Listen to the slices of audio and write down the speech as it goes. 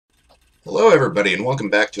Hello, everybody, and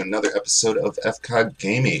welcome back to another episode of FCOG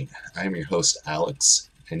Gaming. I am your host,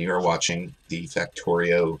 Alex, and you are watching the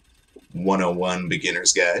Factorio 101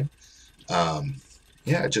 Beginner's Guide. Um,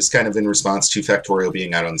 yeah, just kind of in response to Factorio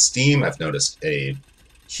being out on Steam, I've noticed a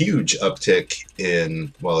huge uptick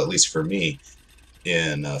in, well, at least for me,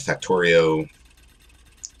 in Factorio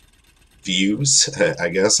views, I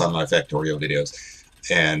guess, on my Factorio videos,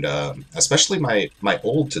 and especially my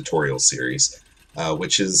old tutorial series,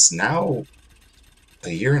 which is now a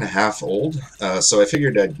year and a half old. So I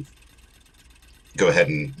figured I'd go ahead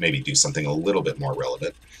and maybe do something a little bit more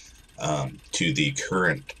relevant to the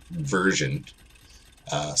current version.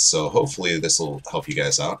 So hopefully this will help you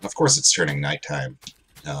guys out. Of course, it's turning nighttime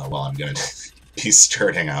while I'm going to be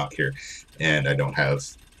starting out here, and I don't have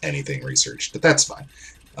anything researched, but that's fine.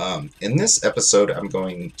 In this episode, I'm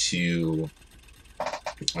going to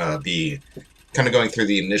be kind of going through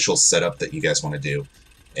the initial setup that you guys want to do,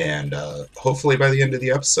 and hopefully by the end of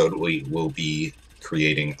the episode, we will be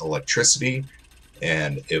creating electricity,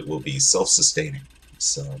 and it will be self-sustaining.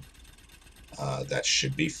 So that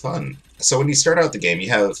should be fun. So when you start out the game, you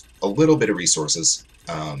have a little bit of resources,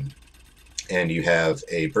 and you have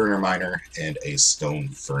a burner miner and a stone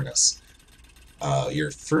furnace.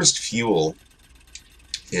 Your first fuel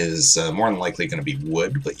is more than likely going to be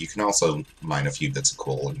wood, but you can also mine a few bits of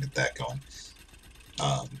coal and get that going.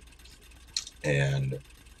 And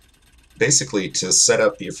basically, to set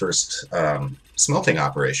up your first smelting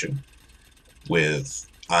operation with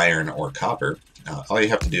iron or copper, all you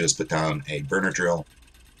have to do is put down a burner drill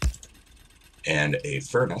and a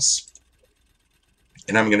furnace.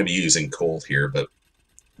 And I'm going to be using coal here, but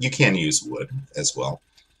you can use wood as well.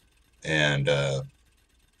 And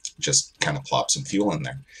just kind of plop some fuel in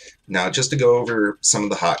there. Now, just to go over some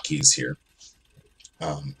of the hotkeys here,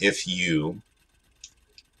 if you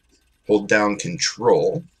hold down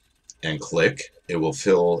Control and click, it will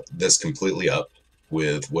fill this completely up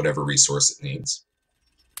with whatever resource it needs,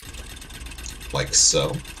 like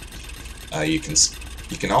so. You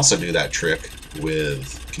can also do that trick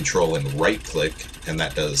with Control and right click, and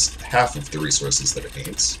that does half of the resources that it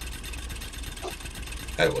needs.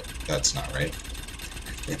 That's not right.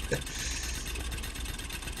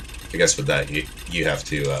 I guess with that you have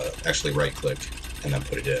to actually right click and then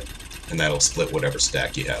put it in, and that'll split whatever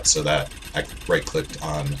stack you have. So that I right clicked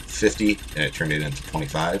on 50 and it turned it into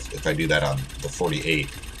 25. If I do that on the 48,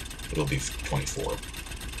 it'll be 24.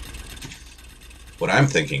 What I'm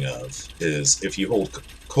thinking of is if you hold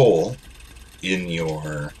coal in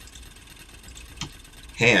your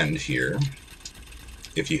hand here,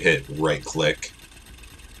 if you hit right click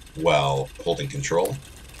while holding Control,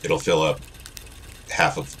 it'll fill up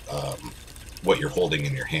half of what you're holding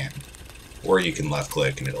in your hand. Or you can left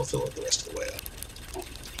click and it'll fill it the rest of the way up.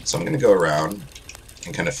 So I'm going to go around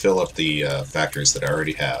and kind of fill up the factories that I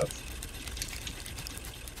already have.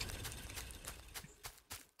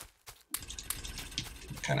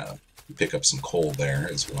 Kind of pick up some coal there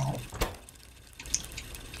as well.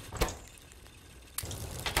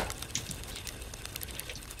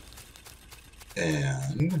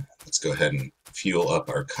 And let's go ahead and fuel up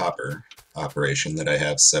our copper operation that I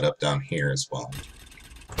have set up down here as well.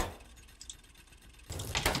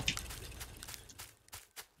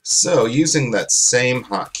 So using that same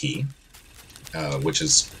hotkey, which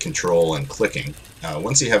is Control and clicking,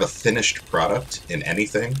 once you have a finished product in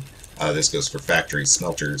anything, this goes for factories,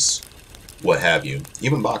 smelters, what have you,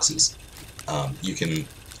 even boxes, you can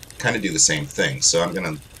kind of do the same thing. So I'm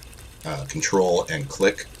going to Control and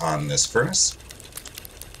click on this furnace,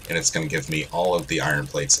 and it's going to give me all of the iron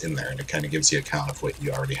plates in there, and it kind of gives you a count of what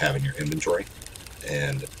you already have in your inventory.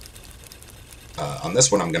 And on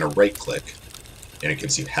this one I'm going to right click, and it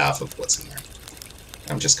gives you half of what's in there.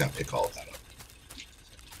 I'm just going to pick all of that up.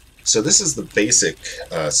 So this is the basic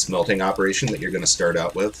smelting operation that you're going to start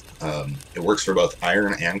out with. It works for both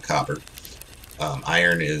iron and copper.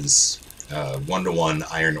 Iron is 1-to-1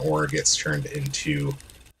 iron ore gets turned into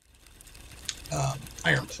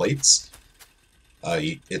iron plates.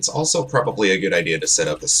 It's also probably a good idea to set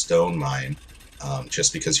up a stone mine,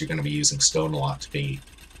 just because you're going to be using stone a lot to be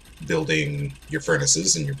building your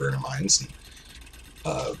furnaces and your burner mines, and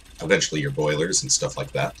eventually your boilers and stuff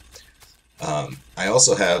like that. I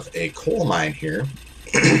also have a coal mine here,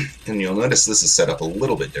 and you'll notice this is set up a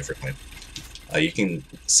little bit differently. You can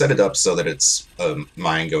set it up so that it's a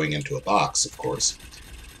mine going into a box, of course,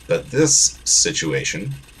 but this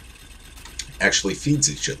situation actually feeds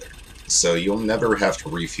each other, so you'll never have to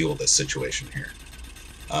refuel this situation here.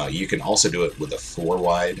 You can also do it with a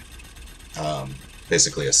 4-wide,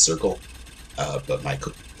 basically a circle, but my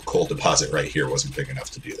coal deposit right here wasn't big enough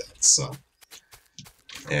to do that, so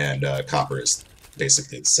and copper is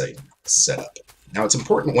basically the same setup. Now it's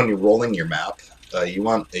important when you're rolling your map, you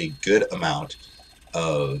want a good amount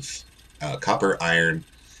of copper, iron,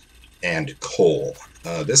 and coal.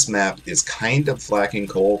 This map is kind of lacking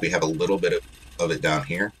coal. We have a little bit of it down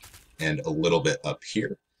here and a little bit up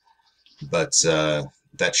here, but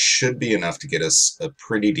that should be enough to get us a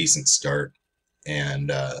pretty decent start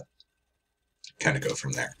and kind of go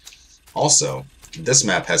from there. Also, this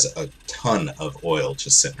map has a ton of oil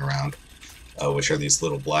just sitting around, which are these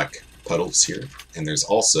little black puddles here. And there's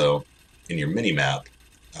also, in your mini-map,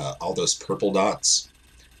 all those purple dots.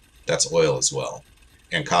 That's oil as well.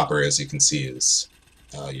 And copper, as you can see, is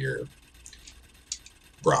your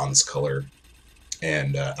bronze color.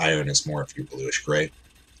 And iron is more of your bluish-gray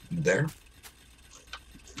there.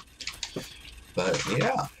 But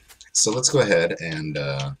yeah, so let's go ahead and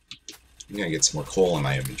I'm going to get some more coal in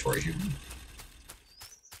my inventory here.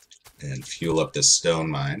 And fuel up this stone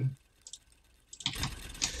mine.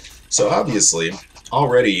 So obviously,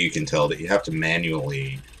 already you can tell that you have to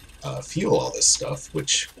manually fuel all this stuff,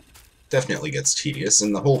 which definitely gets tedious,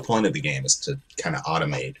 and the whole point of the game is to kind of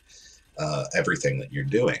automate everything that you're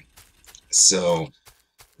doing. So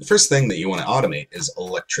the first thing that you want to automate is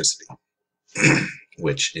electricity,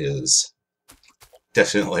 which is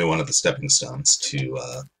definitely one of the stepping stones to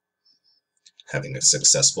having a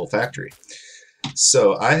successful factory.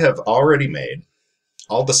 So I have already made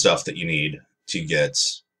all the stuff that you need to get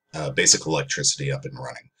basic electricity up and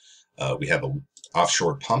running. We have an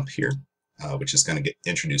offshore pump here, which is going to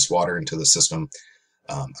introduce water into the system.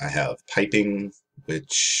 I have piping,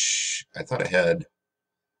 which I thought I had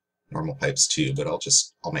normal pipes too, but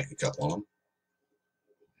I'll make a couple of them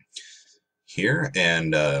here.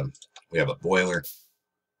 And we have a boiler,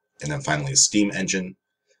 and then finally a steam engine,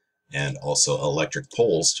 and also electric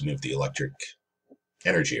poles to move the electric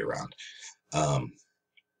energy around.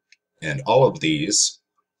 And all of these,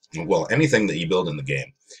 well, anything that you build in the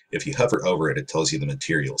game, if you hover over it, it tells you the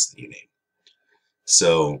materials that you need.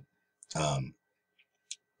 So,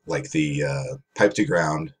 like the pipe to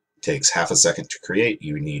ground takes half a second to create.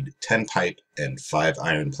 You need 10 pipe and 5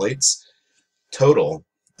 iron plates. Total,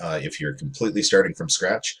 if you're completely starting from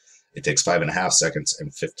scratch, it takes 5.5 seconds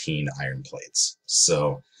and 15 iron plates.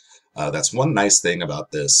 So that's one nice thing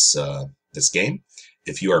about this this game.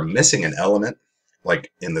 If you are missing an element,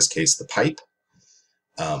 like in this case the pipe,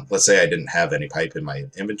 let's say I didn't have any pipe in my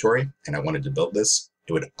inventory and I wanted to build this,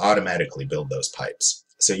 it would automatically build those pipes.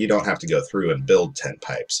 So you don't have to go through and build 10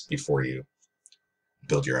 pipes before you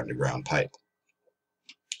build your underground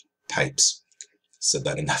pipes. Said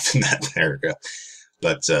that enough in that paragraph.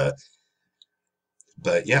 But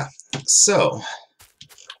yeah, so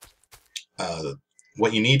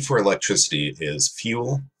what you need for electricity is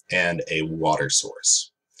fuel and a water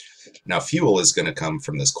source. Now fuel is going to come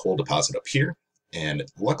from this coal deposit up here, and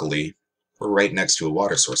luckily we're right next to a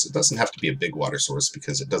water source. It doesn't have to be a big water source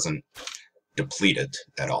because it doesn't deplete it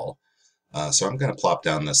at all. So I'm going to plop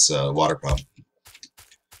down this water pump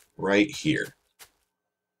right here,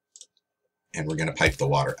 and we're going to pipe the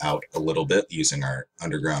water out a little bit using our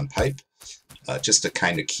underground pipe, just to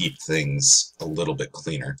kind of keep things a little bit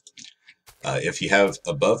cleaner. If you have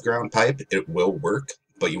above ground pipe, it will work,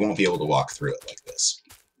 but you won't be able to walk through it like this.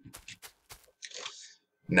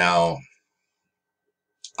 Now,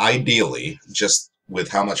 ideally, just with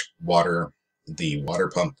how much water the water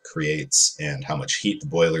pump creates and how much heat the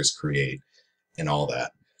boilers create and all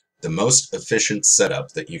that, the most efficient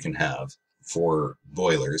setup that you can have for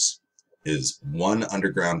boilers is one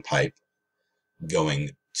underground pipe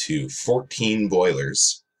going to 14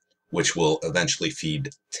 boilers, which will eventually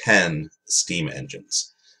feed 10 steam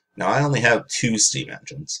engines. Now, I only have 2 steam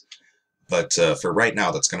engines, but for right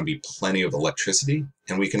now, that's going to be plenty of electricity,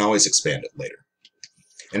 and we can always expand it later.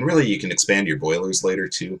 And really, you can expand your boilers later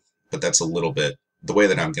too, but that's a little bit, the way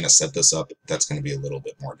that I'm going to set this up, that's going to be a little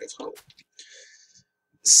bit more difficult.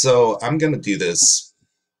 So I'm going to do this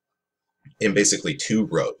in basically 2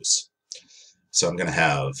 rows. So I'm going to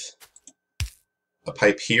have a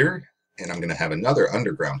pipe here, and I'm going to have another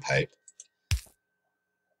underground pipe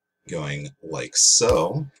going like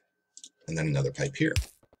so, and then another pipe here.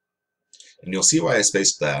 And you'll see why I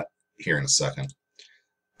spaced that here in a second.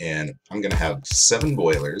 And I'm going to have 7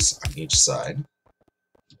 boilers on each side.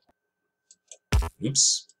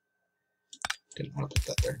 Oops. Didn't want to put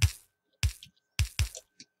that there.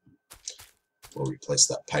 We'll replace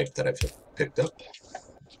that pipe that I picked up.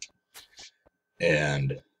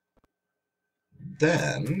 And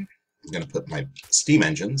then I'm going to put my steam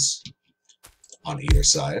engines on either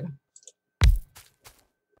side.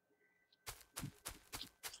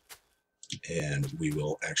 And we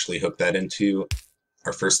will actually hook that into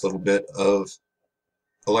our first little bit of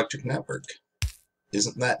electric network.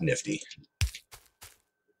 Isn't that nifty?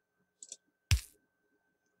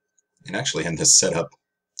 And actually in this setup,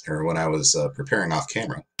 or when I was preparing off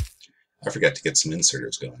camera, I forgot to get some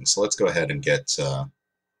inserters going. So let's go ahead and get,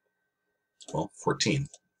 well, 14,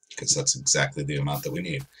 because that's exactly the amount that we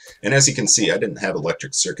need. And as you can see, I didn't have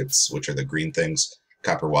electric circuits, which are the green things,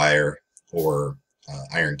 copper wire, or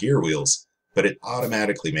iron gear wheels, but it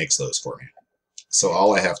automatically makes those for me. So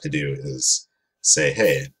all I have to do is say,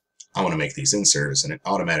 hey, I want to make these inserters, and it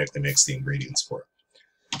automatically makes the ingredients for it.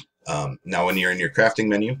 Now when you're in your crafting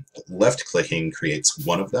menu, left-clicking creates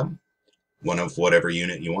one of them, one of whatever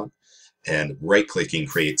unit you want, and right-clicking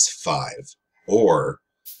creates 5, or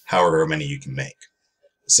however many you can make.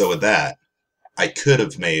 So with that, I could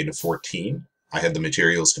have made 14. I had the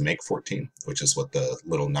materials to make 14, which is what the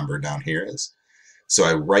little number down here is. So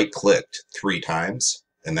I right-clicked 3 times,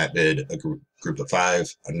 and that did a group of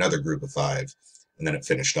 5, another group of 5, and then it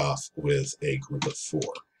finished off with a group of 4.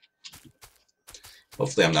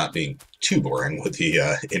 Hopefully I'm not being too boring with the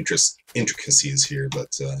intricacies here,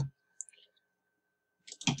 but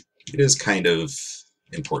it is kind of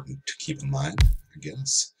important to keep in mind, I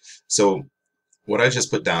guess. So what I just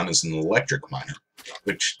put down is an electric miner,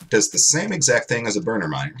 which does the same exact thing as a burner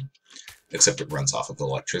miner, except it runs off of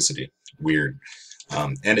electricity. Weird.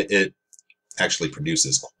 And it actually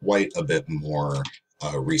produces quite a bit more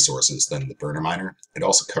resources than the burner miner. It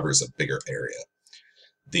also covers a bigger area.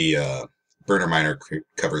 The burner miner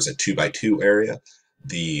covers a 2x2 area.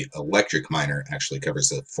 The electric miner actually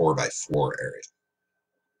covers a 4x4 area.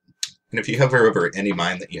 And if you hover over any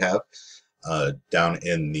mine that you have, down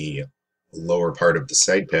in the lower part of the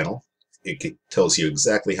side panel, it tells you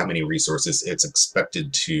exactly how many resources it's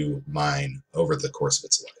expected to mine over the course of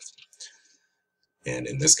its life. And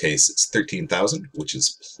in this case, it's 13,000, which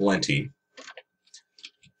is plenty,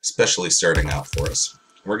 especially starting out for us.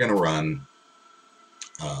 We're going to run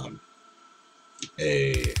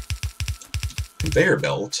a conveyor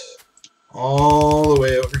belt all the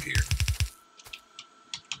way over here.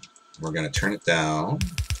 We're going to turn it down,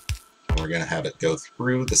 and we're going to have it go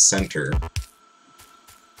through the center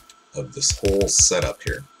of this whole setup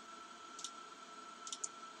here.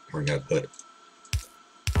 We're going to put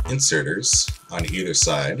inserters on either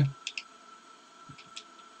side,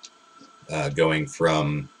 going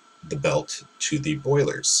from the belt to the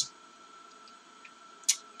boilers.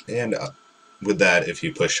 And with that, if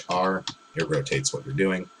you push R, it rotates what you're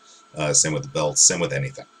doing. Same with the belt, same with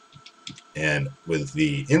anything. And with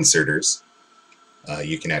the inserters,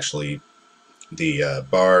 you can actually, the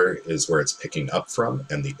bar is where it's picking up from,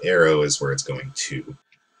 and the arrow is where it's going to.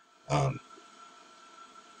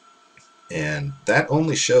 And that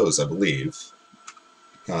only shows, I believe,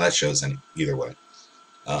 no, that shows either way.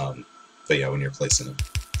 But yeah, when you're placing it.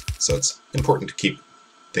 So it's important to keep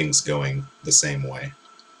things going the same way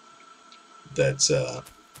that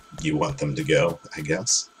you want them to go, I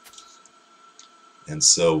guess. And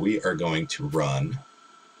so we are going to run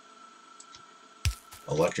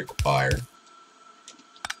electric wire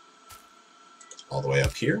all the way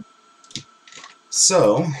up here.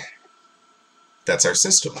 So that's our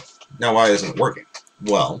system. Now why isn't it working?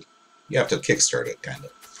 Well, you have to kickstart it, kind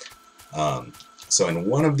of. So in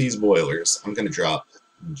one of these boilers, I'm going to drop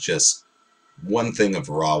just one thing of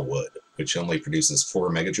raw wood, which only produces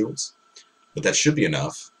 4 megajoules. But that should be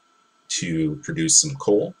enough to produce some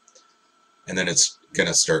coal, and then it's going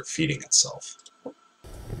to start feeding itself.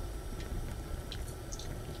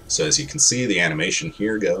 So as you can see, the animation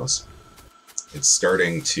here goes. It's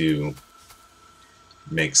starting to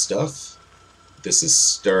make stuff. This is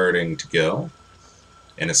starting to go,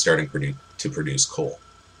 and it's starting to produce coal,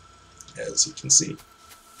 as you can see.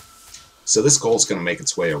 So this coal is going to make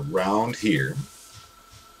its way around here,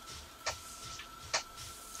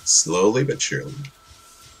 slowly but surely.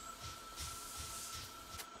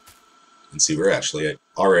 And see, we're actually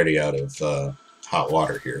already out of hot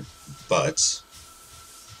water here, but it's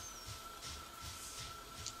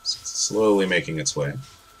slowly making its way.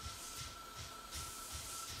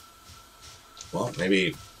 Well,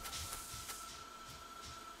 maybe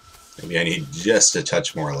I need just a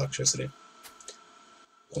touch more electricity.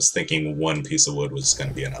 I was thinking one piece of wood was going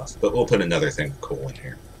to be enough, but we'll put another thing of coal in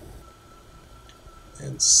here.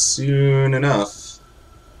 And soon enough,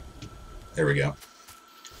 there we go.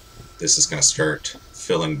 This is going to start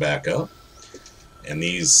filling back up, and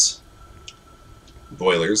these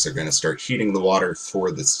boilers are going to start heating the water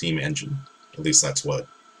for the steam engine. At least that's what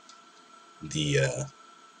the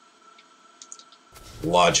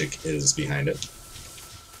logic is behind it.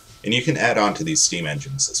 And you can add on to these steam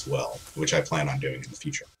engines as well, which I plan on doing in the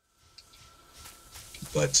future.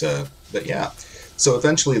 But yeah. So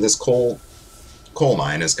eventually, this coal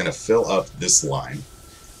mine is going to fill up this line.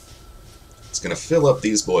 It's going to fill up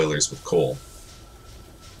these boilers with coal,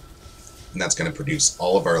 and that's going to produce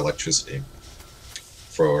all of our electricity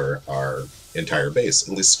for our entire base,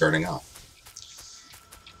 at least starting off.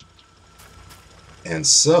 And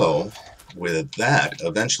so, with that,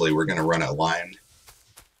 eventually we're going to run a line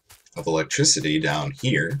of electricity down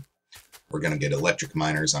here. We're going to get electric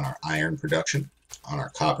miners on our iron production, on our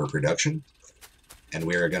copper production, and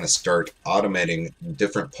we are going to start automating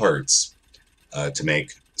different parts to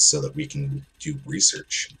make so that we can do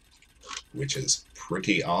research, which is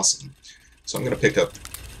pretty awesome. So I'm going to pick up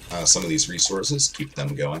some of these resources, keep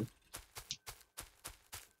them going.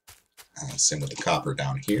 Same with the copper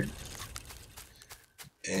down here.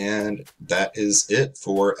 And that is it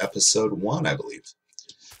for episode 1, I believe.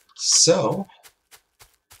 So,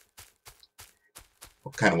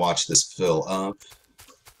 we'll kind of watch this fill up.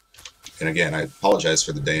 And again, I apologize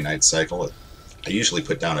for the day-night cycle. I usually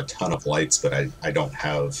put down a ton of lights, but I don't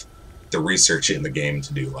have the research in the game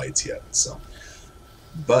to do lights yet. So,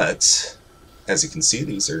 but as you can see,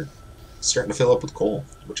 these are starting to fill up with coal,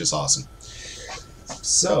 which is awesome.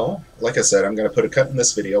 So, like I said, I'm going to put a cut in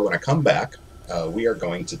this video. When I come back, we are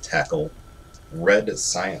going to tackle red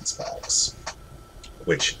science box,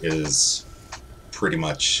 which is pretty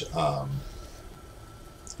much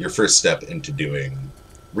your first step into doing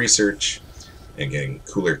research and getting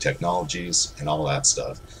cooler technologies and all that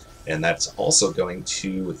stuff. And that's also going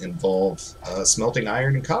to involve smelting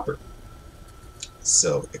iron and copper.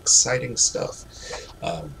 So exciting stuff.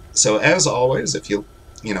 So as always, if you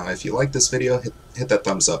like this video, hit that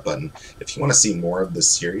thumbs up button. If you want to see more of this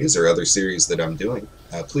series or other series that I'm doing,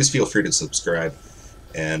 please feel free to subscribe.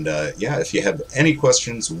 And yeah, if you have any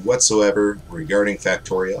questions whatsoever regarding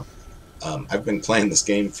Factorio, I've been playing this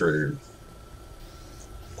game for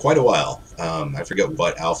quite a while. I forget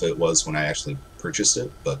what alpha it was when I actually purchased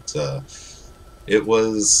it, but it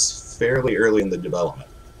was fairly early in the development.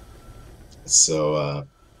 So,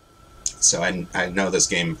 so I know this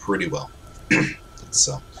game pretty well.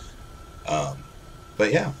 So,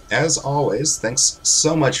 but yeah, as always, thanks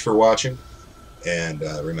so much for watching, and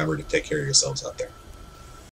remember to take care of yourselves out there.